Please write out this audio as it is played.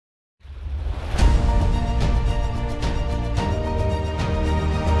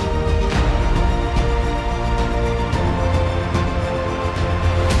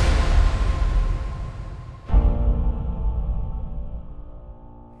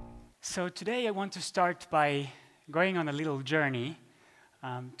So today I want to start by going on a little journey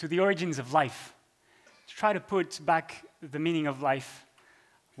to the origins of life, to try to put back the meaning of life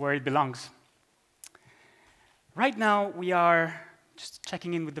where it belongs. Right now we are, just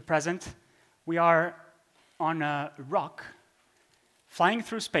checking in with the present, we are on a rock flying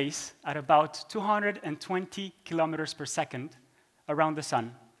through space at about 220 kilometers per second around the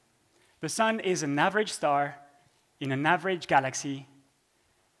sun. The sun is an average star in an average galaxy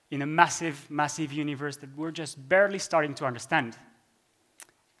in a massive, massive universe that we're just barely starting to understand.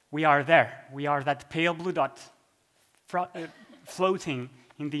 We are there. We are that pale blue dot floating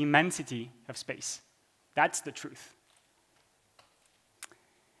in the immensity of space. That's the truth.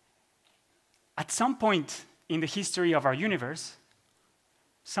 At some point in the history of our universe,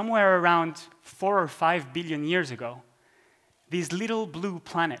 somewhere around 4 or 5 billion years ago, this little blue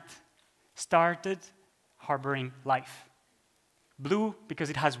planet started harboring life. Blue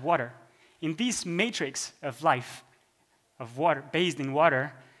because it has water. In this matrix of life, of water, based in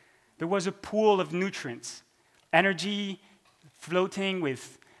water, there was a pool of nutrients, energy floating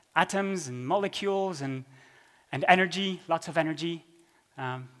with atoms and molecules and energy, lots of energy,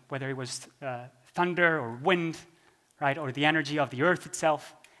 whether it was thunder or wind, right, or the energy of the earth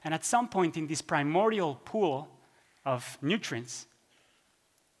itself. And at some point in this primordial pool of nutrients,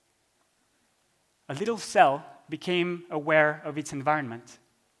 a little cell became aware of its environment.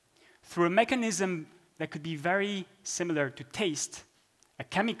 Through a mechanism that could be very similar to taste, a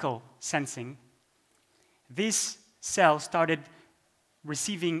chemical sensing, this cell started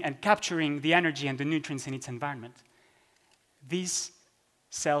receiving and capturing the energy and the nutrients in its environment. This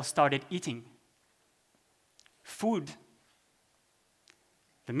cell started eating. Food,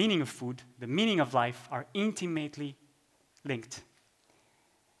 the meaning of food, the meaning of life are intimately linked.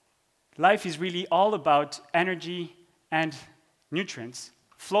 Life is really all about energy and nutrients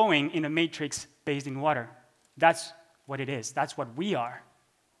flowing in a matrix based in water. That's what it is. That's what we are.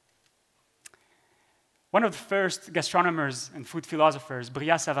 One of the first gastronomers and food philosophers,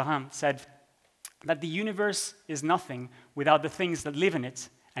 Brillat-Savarin, said that the universe is nothing without the things that live in it,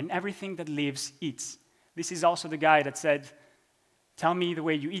 and everything that lives eats. This is also the guy that said, "Tell me the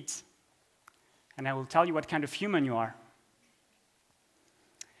way you eat, and I will tell you what kind of human you are."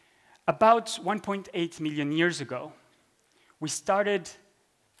 About 1.8 million years ago, we started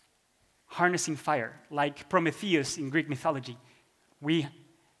harnessing fire, like Prometheus in Greek mythology. We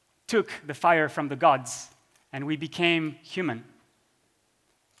took the fire from the gods, and we became human.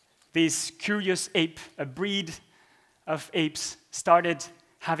 This curious ape, a breed of apes, started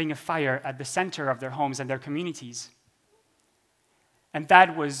having a fire at the center of their homes and their communities. And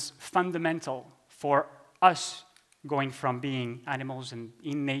that was fundamental for us going from being animals and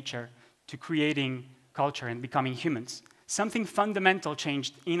in nature to creating culture and becoming humans. Something fundamental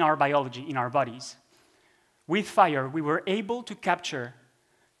changed in our biology, in our bodies. With fire, we were able to capture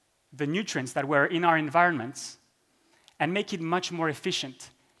the nutrients that were in our environments and make it much more efficient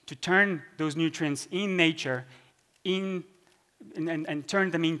to turn those nutrients in nature and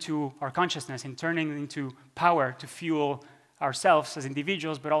turn them into our consciousness and turning them into power to fuel ourselves as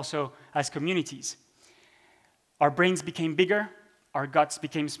individuals, but also as communities. Our brains became bigger, our guts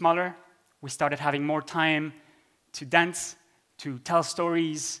became smaller, we started having more time to dance, to tell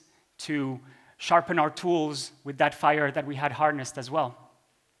stories, to sharpen our tools with that fire that we had harnessed as well.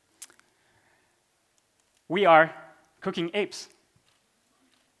 We are cooking apes.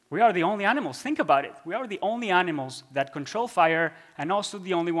 We are the only animals, think about it. We are the only animals that control fire and also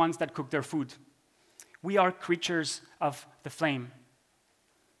the only ones that cook their food. We are creatures of the flame.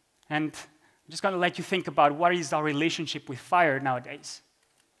 And I'm just going to let you think about what is our relationship with fire nowadays.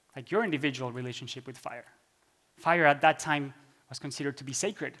 Like your individual relationship with fire. Fire at that time was considered to be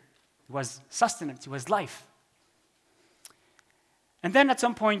sacred. It was sustenance, it was life. And then at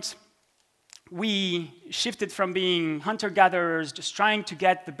some point, we shifted from being hunter-gatherers, just trying to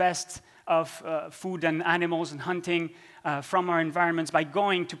get the best of food and animals and hunting from our environments by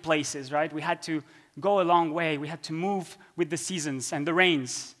going to places, right? We had to go a long way. We had to move with the seasons and the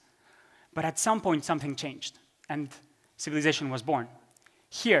rains. But at some point, something changed, and civilization was born.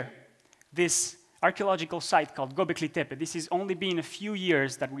 Here, this archaeological site called Göbekli Tepe, this has only been a few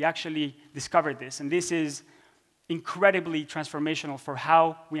years that we actually discovered this, and this is incredibly transformational for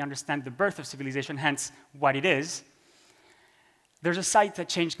how we understand the birth of civilization, hence what it is. There's a site that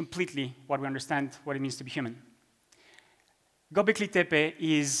changed completely what we understand, what it means to be human. Göbekli Tepe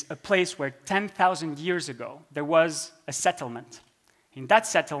is a place where 10,000 years ago, there was a settlement. In that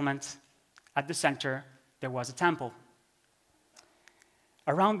settlement, at the center, there was a temple.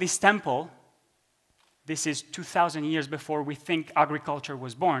 Around this temple, this is 2,000 years before we think agriculture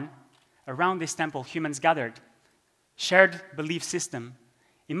was born, around this temple, humans gathered, shared belief system.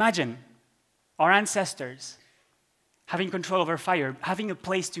 Imagine our ancestors having control over fire, having a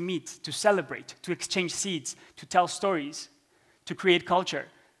place to meet, to celebrate, to exchange seeds, to tell stories, to create culture,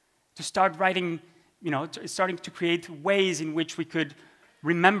 to start writing, starting to create ways in which we could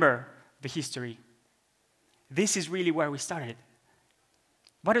remember the history. This is really where we started.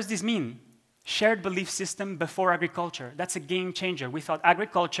 What does this mean? Shared belief system before agriculture. That's a game changer. We thought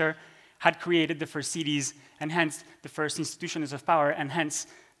agriculture had created the first cities, and hence the first institutions of power, and hence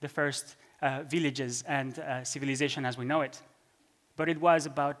the first villages and civilization as we know it. But it was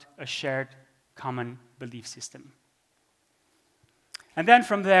about a shared common belief system. And then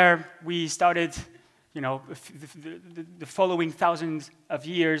from there, we started, the following thousands of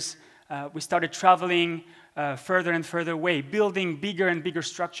years, we started traveling further and further away, building bigger and bigger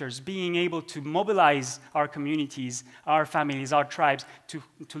structures, being able to mobilize our communities, our families, our tribes, to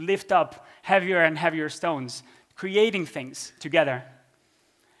lift up heavier and heavier stones, creating things together.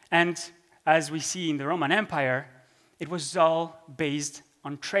 And as we see in the Roman Empire, it was all based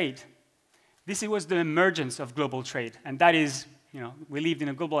on trade. This was the emergence of global trade, and that is, we lived in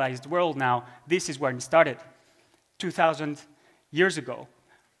a globalized world now. This is where it started, 2,000 years ago,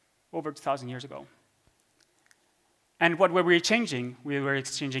 over 2,000 years ago. And what were we exchanging? We were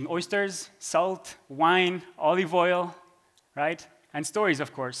exchanging oysters, salt, wine, olive oil, right? And stories,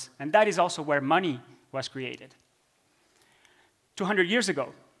 of course. And that is also where money was created. 200 years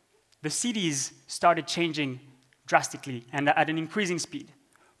ago, the cities started changing drastically and at an increasing speed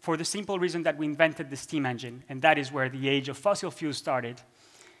for the simple reason that we invented the steam engine, and that is where the age of fossil fuels started.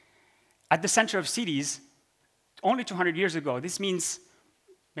 At the center of cities, only 200 years ago, this means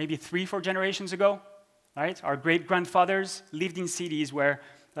maybe 3-4 generations ago, right? Our great-grandfathers lived in cities where,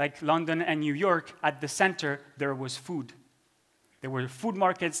 like London and New York, at the center, there was food. There were food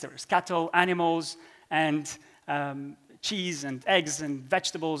markets, there was cattle, animals, and cheese and eggs and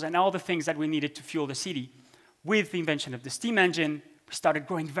vegetables and all the things that we needed to fuel the city. With the invention of the steam engine, we started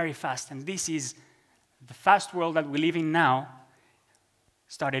growing very fast, and this is the fast world that we live in now,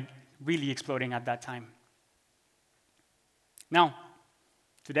 started really exploding at that time. Now,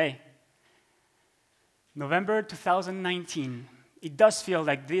 today, November 2019, it does feel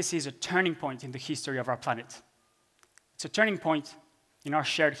like this is a turning point in the history of our planet. It's a turning point in our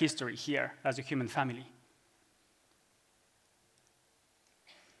shared history here as a human family.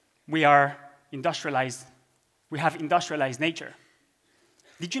 We are industrialized. We have industrialized nature.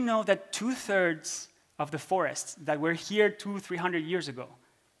 Did you know that 2/3 of the forests that were here 200-300 years ago,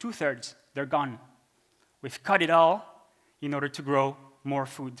 2/3, they're gone. We've cut it all in order to grow more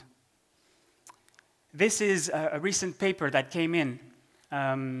food. This is a recent paper that came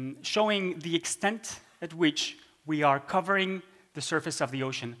in showing the extent at which we are covering the surface of the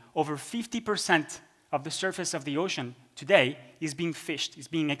ocean. Over 50% of the surface of the ocean today is being fished, is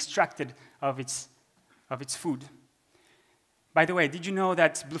being extracted of its food. By the way, did you know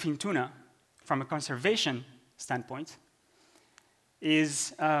that bluefin tuna, from a conservation standpoint,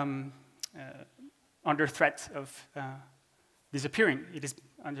 is under threat of disappearing? It is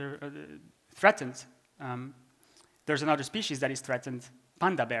threatened. There's another species that is threatened,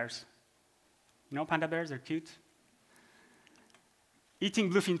 panda bears. You know panda bears? They're cute.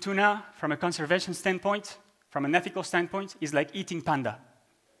 Eating bluefin tuna from a conservation standpoint, from an ethical standpoint, is like eating panda.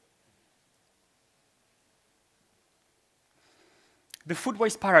 The food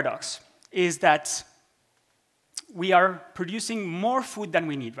waste paradox is that we are producing more food than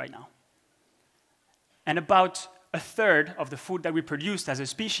we need right now. And about 1/3 of the food that we produced as a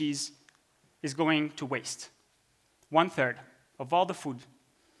species is going to waste. 1/3 of all the food.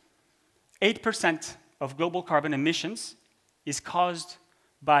 8% of global carbon emissions is caused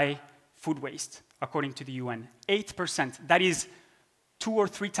by food waste, according to the UN. 8%. That is 2 or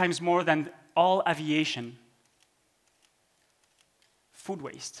 3 times more than all aviation. Food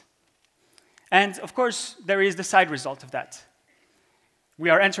waste. And of course, there is the side result of that. We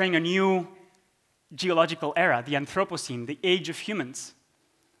are entering a new geological era, the Anthropocene, the age of humans.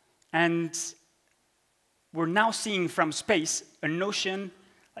 And we're now seeing from space an ocean,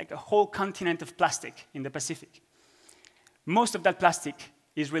 like a whole continent of plastic in the Pacific. Most of that plastic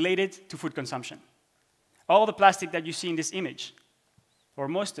is related to food consumption. All the plastic that you see in this image, or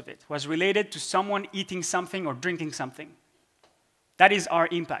most of it, was related to someone eating something or drinking something. That is our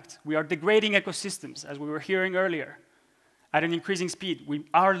impact. We are degrading ecosystems, as we were hearing earlier, at an increasing speed. We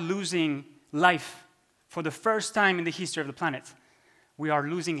are losing life for the first time in the history of the planet. We are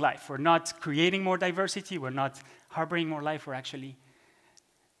losing life. We're not creating more diversity. We're not harboring more life. We're actually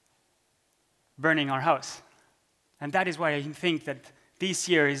burning our house. And that is why I think that this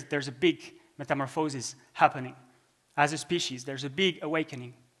year there's a big metamorphosis happening. As a species, there's a big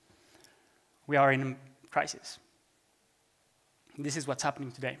awakening. We are in a crisis. This is what's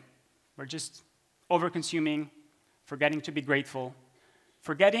happening today. We're just over-consuming, forgetting to be grateful,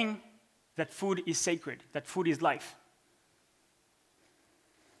 forgetting that food is sacred, that food is life.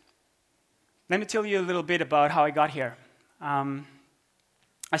 Let me tell you a little bit about how I got here.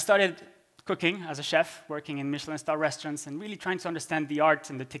 I started cooking as a chef, working in Michelin-star restaurants, and really trying to understand the art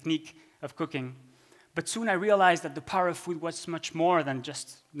and the technique of cooking. But soon I realized that the power of food was much more than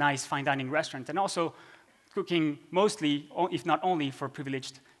just nice fine dining restaurant, and also cooking mostly, if not only, for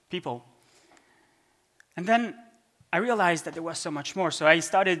privileged people. And then I realized that there was so much more, so I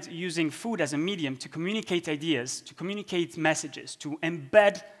started using food as a medium to communicate ideas, to communicate messages, to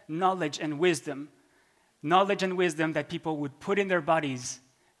embed knowledge and wisdom that people would put in their bodies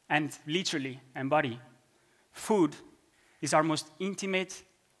and literally embody. Food is our most intimate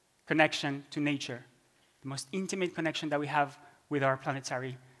connection to nature, the most intimate connection that we have with our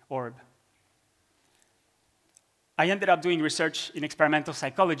planetary orb. I ended up doing research in experimental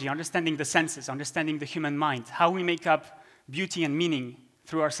psychology, understanding the senses, understanding the human mind, how we make up beauty and meaning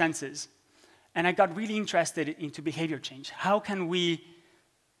through our senses. And I got really interested into behavior change. How can we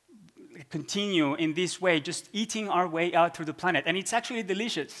continue in this way, just eating our way out through the planet? And it's actually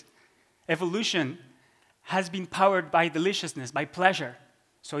delicious. Evolution has been powered by deliciousness, by pleasure.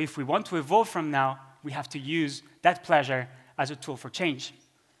 So if we want to evolve from now, we have to use that pleasure as a tool for change.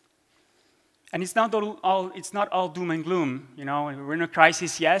 And it's not all doom and gloom. You know, we're in a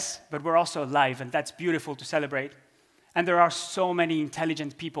crisis, yes, but we're also alive, and that's beautiful to celebrate. And there are so many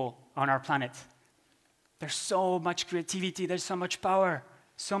intelligent people on our planet. There's so much creativity, there's so much power,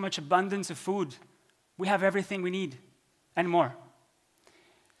 so much abundance of food. We have everything we need, and more.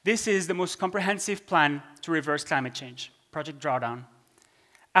 This is the most comprehensive plan to reverse climate change, Project Drawdown.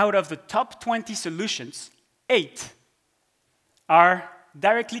 Out of the top 20 solutions, 8 are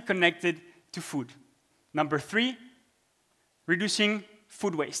directly connected to food. Number 3, reducing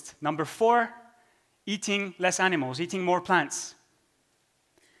food waste. Number 4, eating less animals, eating more plants.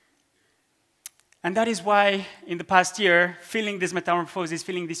 And that is why, in the past year, feeling this metamorphosis,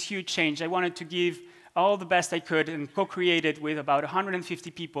 feeling this huge change, I wanted to give all the best I could and co-created with about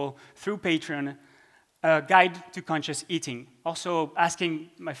 150 people through Patreon a guide to conscious eating. Also asking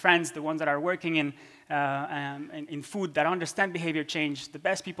my friends, the ones that are working in food, that understand behavior change, the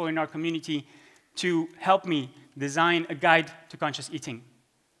best people in our community, to help me design a guide to conscious eating.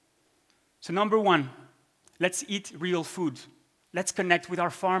 So number 1, let's eat real food. Let's connect with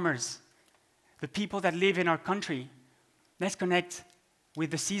our farmers, the people that live in our country. Let's connect with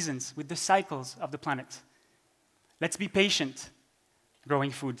the seasons, with the cycles of the planet. Let's be patient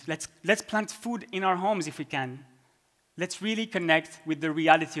growing food. Let's plant food in our homes if we can. Let's really connect with the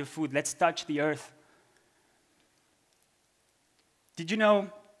reality of food. Let's touch the earth. Did you know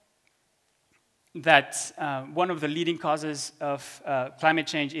that one of the leading causes of climate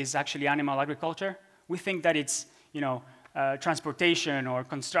change is actually animal agriculture? We think that it's, transportation or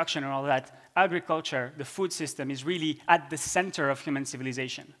construction and all that. Agriculture, the food system, is really at the center of human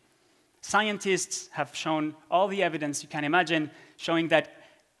civilization. Scientists have shown all the evidence you can imagine, showing that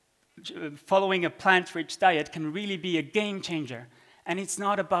following a plant-rich diet can really be a game changer. And it's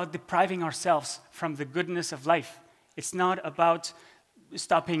not about depriving ourselves from the goodness of life. It's not about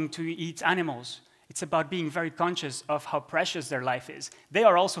stopping to eat animals. It's about being very conscious of how precious their life is. They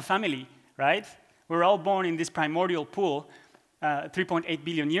are also family, right? We're all born in this primordial pool 3.8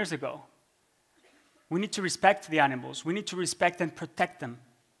 billion years ago. We need to respect the animals. We need to respect and protect them.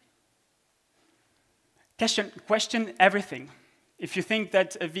 Question everything. If you think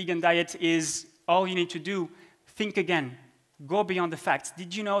that a vegan diet is all you need to do, think again. Go beyond the facts.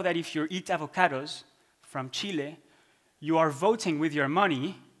 Did you know that if you eat avocados from Chile, you are voting with your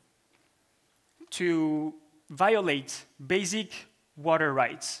money to violate basic water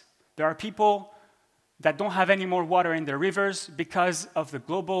rights? There are people that don't have any more water in their rivers because of the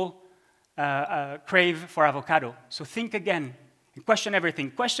global crave for avocado. So think again and question everything.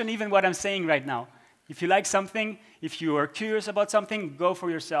 Question even what I'm saying right now. If you like something, if you are curious about something, go for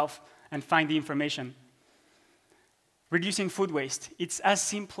yourself and find the information. Reducing food waste. It's as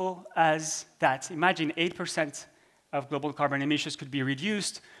simple as that. Imagine 8% of global carbon emissions could be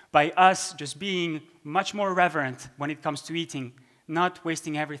reduced by us just being much more reverent when it comes to eating, not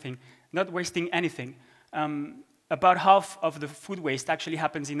wasting everything, not wasting anything. About half of the food waste actually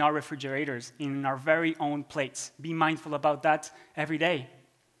happens in our refrigerators, in our very own plates. Be mindful about that every day.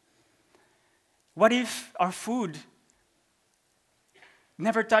 What if our food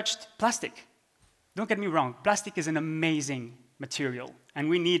never touched plastic? Don't get me wrong, plastic is an amazing material, and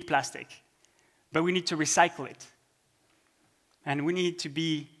we need plastic, but we need to recycle it. And we need to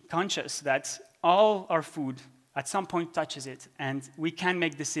be conscious that all our food at some point touches it, and we can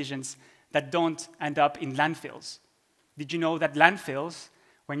make decisions that don't end up in landfills. Did you know that landfills,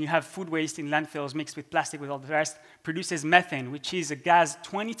 when you have food waste in landfills mixed with plastic with all the rest, produces methane, which is a gas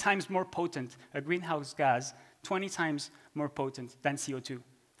 20 times more potent, a greenhouse gas 20 times more potent than CO2.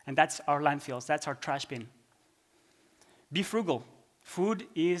 And that's our landfills, that's our trash bin. Be frugal. Food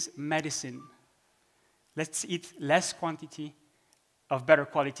is medicine. Let's eat less quantity of better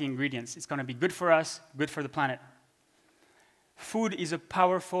quality ingredients. It's going to be good for us, good for the planet. Food is a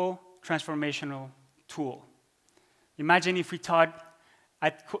powerful transformational tool. Imagine if we taught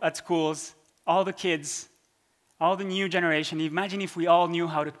at schools, all the kids, all the new generation, imagine if we all knew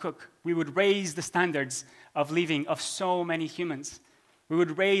how to cook. We would raise the standards of living of so many humans. We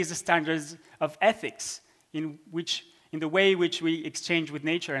would raise the standards of ethics in the way in which we exchange with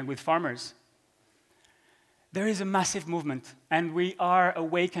nature and with farmers. There is a massive movement, and we are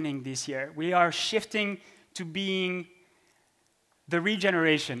awakening this year. We are shifting to being the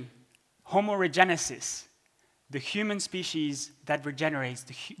regeneration, homoregenesis, the human species that regenerates,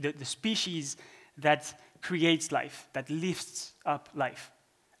 the species that creates life, that lifts up life.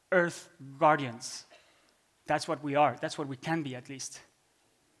 Earth guardians. That's what we are. That's what we can be, at least.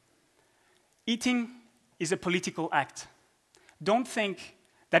 Eating is a political act. Don't think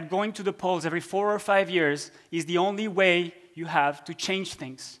that going to the polls every 4 or 5 years is the only way you have to change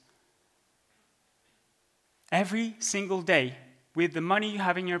things. Every single day, with the money you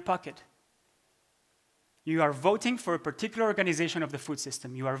have in your pocket, you are voting for a particular organization of the food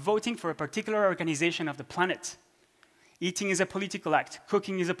system. You are voting for a particular organization of the planet. Eating is a political act.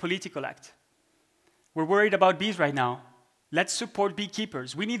 Cooking is a political act. We're worried about bees right now. Let's support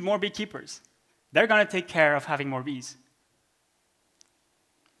beekeepers. We need more beekeepers. They're going to take care of having more bees.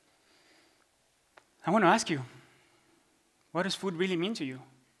 I want to ask you, what does food really mean to you?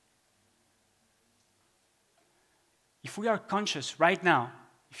 If we are conscious right now,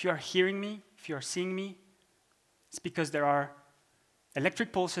 if you are hearing me, if you are seeing me, it's because there are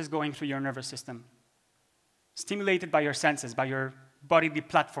electric pulses going through your nervous system, stimulated by your senses, by your bodily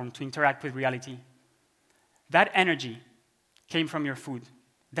platform to interact with reality. That energy came from your food.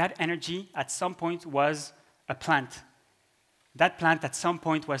 That energy at some point was a plant. That plant at some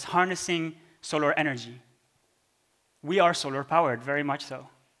point was harnessing solar energy. We are solar powered, very much so.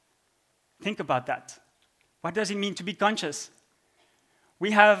 Think about that. What does it mean to be conscious?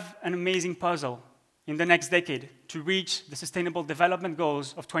 We have an amazing puzzle in the next decade to reach the Sustainable Development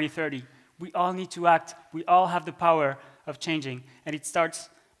Goals of 2030. We all need to act. We all have the power of changing. And it starts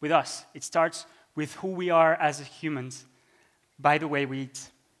with us. It starts with who we are as humans, by the way we eat.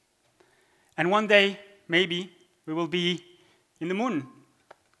 And one day, maybe, we will be in the moon.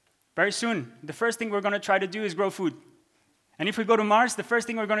 Very soon. The first thing we're going to try to do is grow food. And if we go to Mars, the first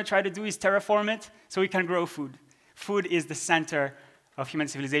thing we're going to try to do is terraform it so we can grow food. Food is the center of human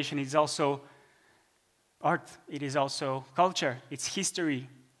civilization. It is also art. It is also culture. It's history.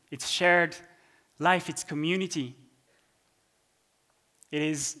 It's shared life. It's community. It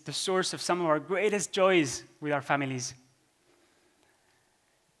is the source of some of our greatest joys with our families.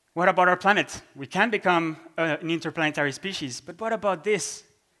 What about our planet? We can become an interplanetary species, but what about this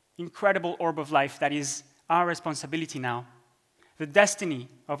incredible orb of life that is our responsibility now? The destiny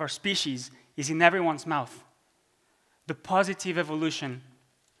of our species is in everyone's mouth. The positive evolution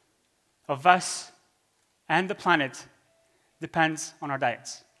of us and the planet depends on our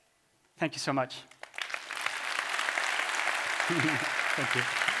diets. Thank you so much. Thank you.